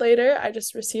about a month later, I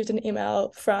just received an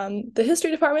email from the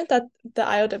history department that the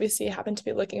IOWC happened to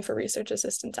be looking for research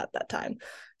assistants at that time.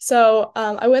 So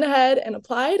I went ahead and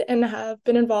applied and have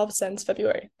been involved since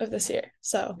February of this year.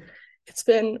 So it's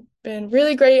been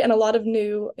really great and a lot of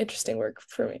new, interesting work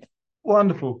for me.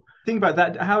 Wonderful. Think about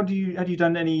that. Have you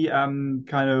done any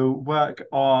kind of work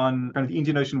on kind of the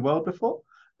Indian Ocean world before?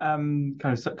 Kind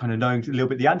of knowing a little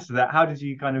bit the answer to that. How did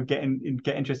you kind of get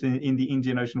interested in the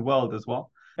Indian Ocean world as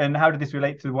well? And how did this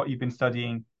relate to what you've been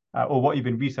studying or what you've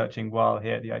been researching while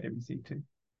here at the IWC too?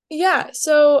 Yeah,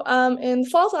 so in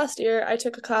fall of last year, I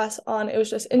took a class it was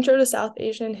just Intro to South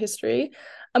Asian History.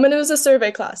 And it was a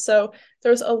survey class. So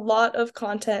there was a lot of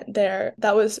content there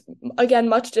that was, again,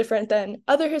 much different than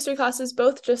other history classes,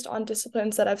 both just on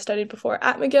disciplines that I've studied before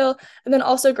at McGill, and then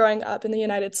also growing up in the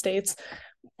United States.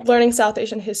 Learning South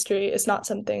Asian history is not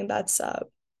something that's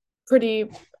pretty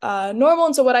normal.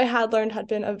 And so what I had learned had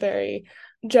been a very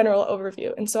general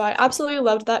overview. And so I absolutely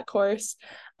loved that course,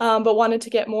 but wanted to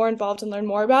get more involved and learn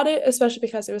more about it, especially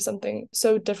because it was something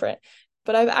so different.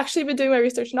 But I've actually been doing my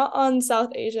research not on South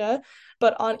Asia,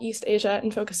 but on East Asia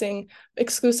and focusing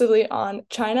exclusively on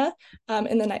China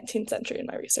in the 19th century in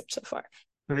my research so far.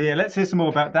 Yeah, let's hear some more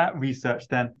about that research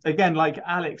then. Again, like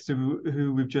Alex,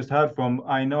 who we've just heard from,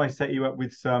 I know I set you up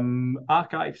with some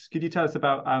archives. Could you tell us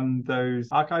about those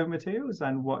archive materials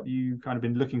and what you kind of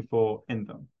been looking for in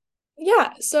them?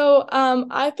 Yeah, so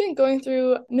I've been going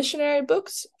through missionary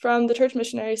books from the Church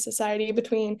Missionary Society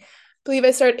between, I believe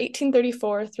I started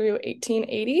 1834 through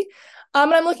 1880.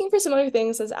 And I'm looking for similar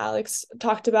things as Alex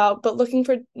talked about, but looking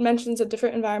for mentions of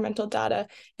different environmental data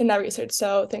in that research.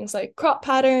 So things like crop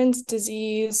patterns,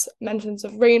 disease, mentions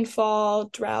of rainfall,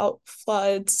 drought,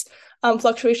 floods,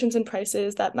 fluctuations in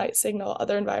prices that might signal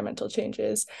other environmental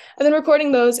changes, and then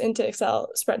recording those into Excel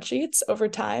spreadsheets over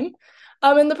time.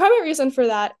 And the primary reason for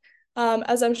that,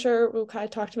 as I'm sure Rukai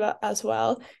talked about as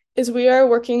well, is we are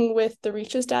working with the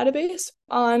REACHES database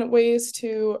on ways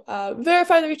to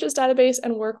verify the REACHES database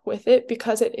and work with it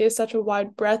because it is such a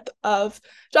wide breadth of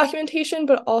documentation,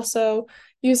 but also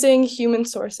using human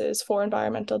sources for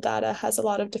environmental data has a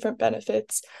lot of different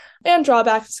benefits and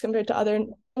drawbacks compared to other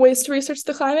ways to research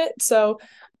the climate. So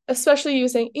especially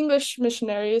using English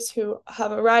missionaries who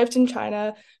have arrived in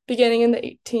China beginning in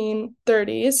the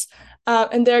 1830s,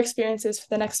 and their experiences for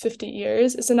the next 50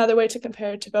 years is another way to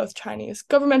compare to both Chinese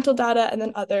governmental data and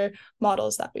then other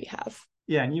models that we have.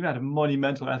 Yeah, and you've had a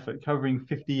monumental effort. Covering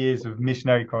 50 years of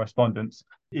missionary correspondence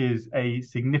is a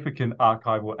significant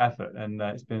archival effort, and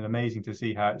it's been amazing to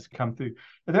see how it's come through.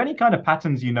 Are there any kind of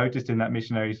patterns you noticed in that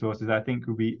missionary sources that I think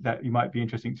that you might be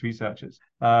interesting to researchers?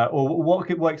 Or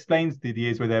what explains the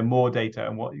years where there are more data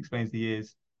and what explains the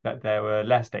years that there were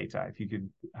less data, if you could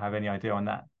have any idea on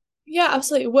that? Yeah,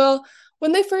 absolutely. Well,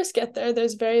 when they first get there,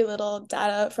 there's very little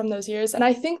data from those years. And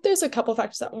I think there's a couple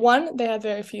factors that one, they have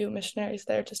very few missionaries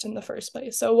there just in the first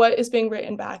place. So what is being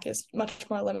written back is much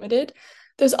more limited.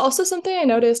 There's also something I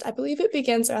noticed, I believe it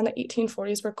begins around the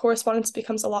 1840s, where correspondence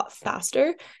becomes a lot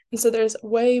faster. And so there's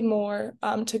way more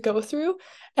to go through.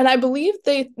 And I believe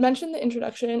they mentioned the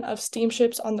introduction of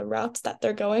steamships on the routes that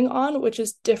they're going on, which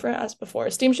is different as before.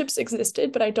 Steamships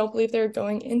existed, but I don't believe they were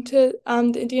going into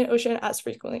the Indian Ocean as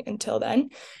frequently until then.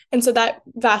 And so that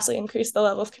vastly increased the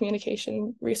level of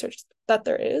communication research that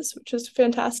there is, which is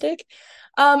fantastic.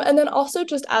 And then also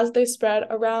just as they spread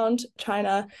around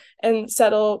China and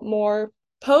settle more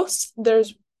posts,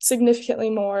 there's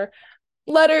significantly more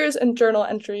letters and journal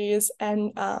entries,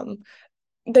 and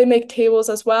they make tables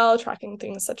as well, tracking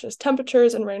things such as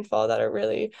temperatures and rainfall that are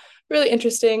really, really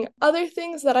interesting. Other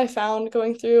things that I found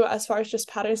going through as far as just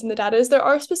patterns in the data is there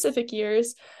are specific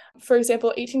years. For example,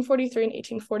 1843 and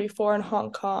 1844 in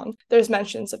Hong Kong, there's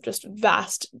mentions of just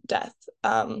vast death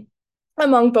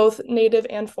among both native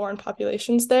and foreign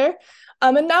populations there.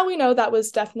 And now we know that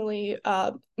was definitely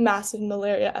a massive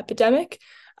malaria epidemic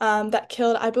that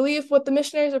killed, I believe, what the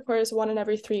missionaries report is 1 in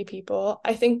every 3 people.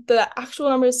 I think the actual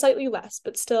number is slightly less,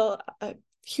 but still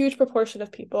huge proportion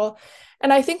of people.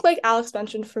 And I think, like Alex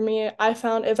mentioned, for me, I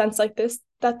found events like this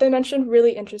that they mentioned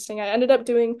really interesting. I ended up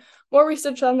doing more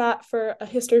research on that for a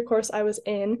history course I was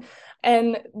in.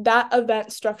 And that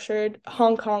event structured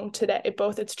Hong Kong today,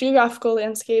 both its geographical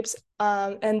landscapes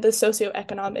and the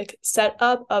socioeconomic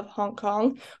setup of Hong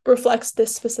Kong reflects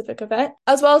this specific event,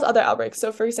 as well as other outbreaks.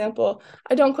 So, for example,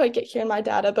 I don't quite get here in my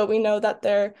data, but we know that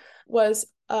there was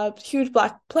a huge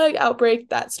Black Plague outbreak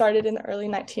that started in the early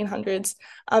 1900s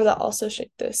that also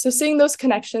shaped this. So seeing those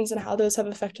connections and how those have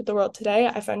affected the world today,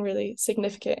 I find really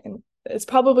significant, and it's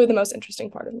probably the most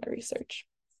interesting part of my research.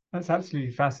 That's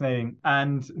absolutely fascinating,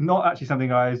 and not actually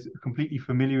something I was completely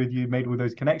familiar with. You made all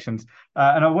those connections,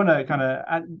 and I want to kind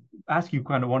of ask you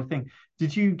kind of one thing.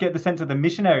 Did you get the sense that the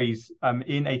missionaries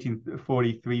in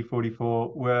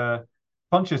 1843-44 were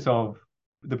conscious of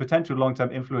the potential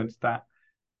long-term influence that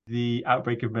the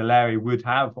outbreak of malaria would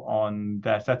have on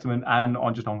their settlement and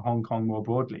on Hong Kong more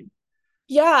broadly?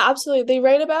 Yeah, absolutely. They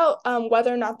write about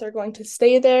whether or not they're going to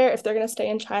stay there, if they're going to stay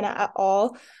in China at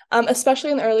all,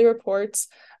 especially in the early reports.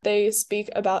 They speak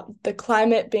about the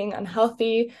climate being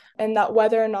unhealthy and that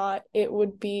whether or not it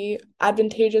would be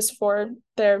advantageous for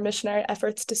their missionary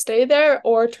efforts to stay there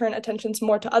or turn attentions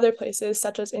more to other places,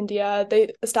 such as India.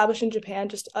 They establish in Japan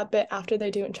just a bit after they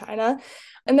do in China.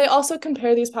 And they also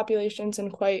compare these populations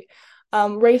in quite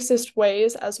racist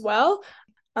ways as well.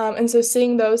 And so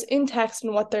seeing those in text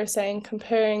and what they're saying,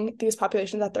 comparing these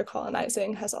populations that they're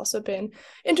colonizing has also been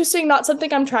interesting. Not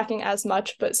something I'm tracking as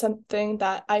much, but something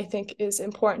that I think is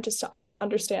important just to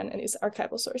understand in these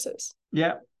archival sources.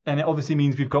 Yeah, and it obviously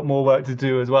means we've got more work to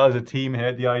do as well as a team here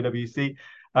at the IOWC,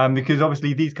 because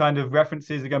obviously these kind of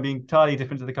references are going to be entirely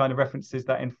different to the kind of references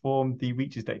that inform the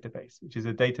REACHES database, which is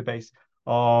a database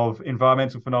of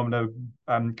environmental phenomena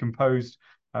composed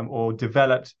or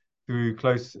developed through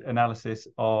close analysis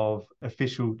of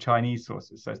official Chinese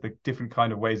sources. So it's the different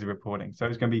kind of ways of reporting. So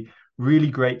it's going to be really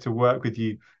great to work with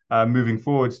you moving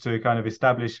forwards to kind of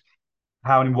establish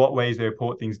how and in what ways they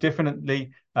report things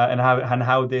differently and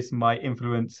how this might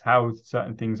influence how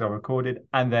certain things are recorded.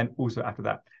 And then also after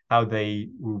that, how they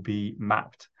will be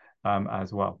mapped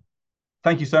as well.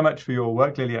 Thank you so much for your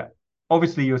work, Lilia.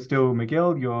 Obviously, you're still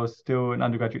McGill, you're still an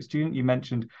undergraduate student. You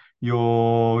mentioned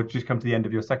you're just come to the end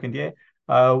of your second year.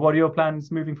 What are your plans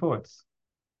moving forwards?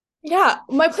 Yeah,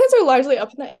 my plans are largely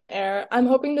up in the air. I'm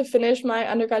hoping to finish my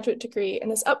undergraduate degree in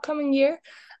this upcoming year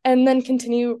and then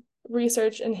continue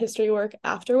research and history work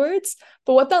afterwards.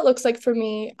 But what that looks like for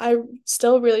me, I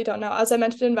still really don't know. As I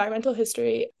mentioned, environmental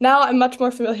history, now I'm much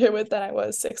more familiar with than I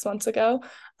was 6 months ago.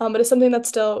 But it's something that's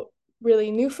still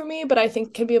really new for me, but I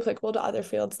think can be applicable to other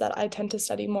fields that I tend to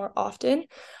study more often.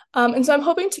 And so I'm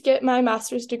hoping to get my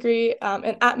master's degree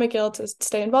and at McGill to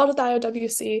stay involved with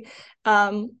IOWC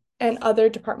and other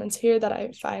departments here that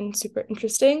I find super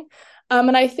interesting.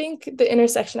 And I think the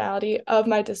intersectionality of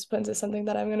my disciplines is something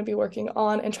that I'm going to be working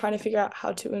on and trying to figure out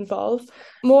how to involve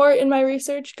more in my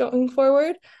research going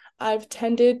forward. I've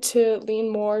tended to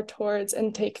lean more towards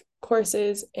and take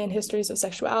courses in histories of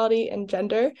sexuality and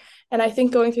gender. And I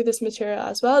think going through this material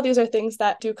as well, these are things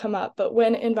that do come up. But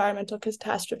when environmental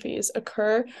catastrophes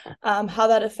occur, how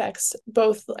that affects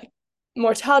both like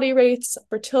mortality rates,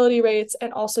 fertility rates,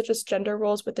 and also just gender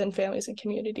roles within families and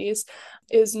communities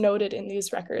is noted in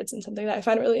these records and something that I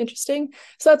find really interesting.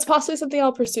 So that's possibly something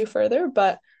I'll pursue further,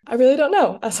 but I really don't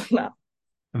know as of now.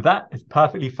 That is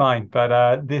perfectly fine. But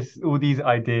all these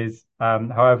ideas,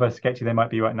 however sketchy they might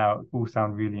be right now, all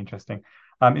sound really interesting.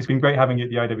 It's been great having you at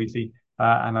the IWC,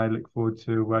 and I look forward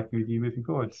to working with you moving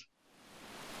forwards.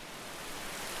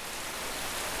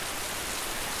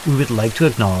 We would like to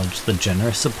acknowledge the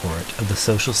generous support of the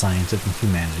Social Sciences and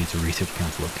Humanities Research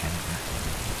Council of Canada.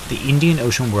 The Indian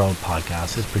Ocean World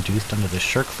podcast is produced under the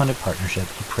SSHRC-funded partnership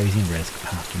Appraising Risk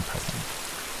Past and Present.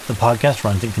 The podcast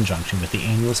runs in conjunction with the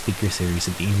annual speaker series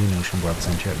at the Indian Ocean World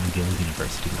Centre at McGill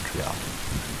University, Montreal.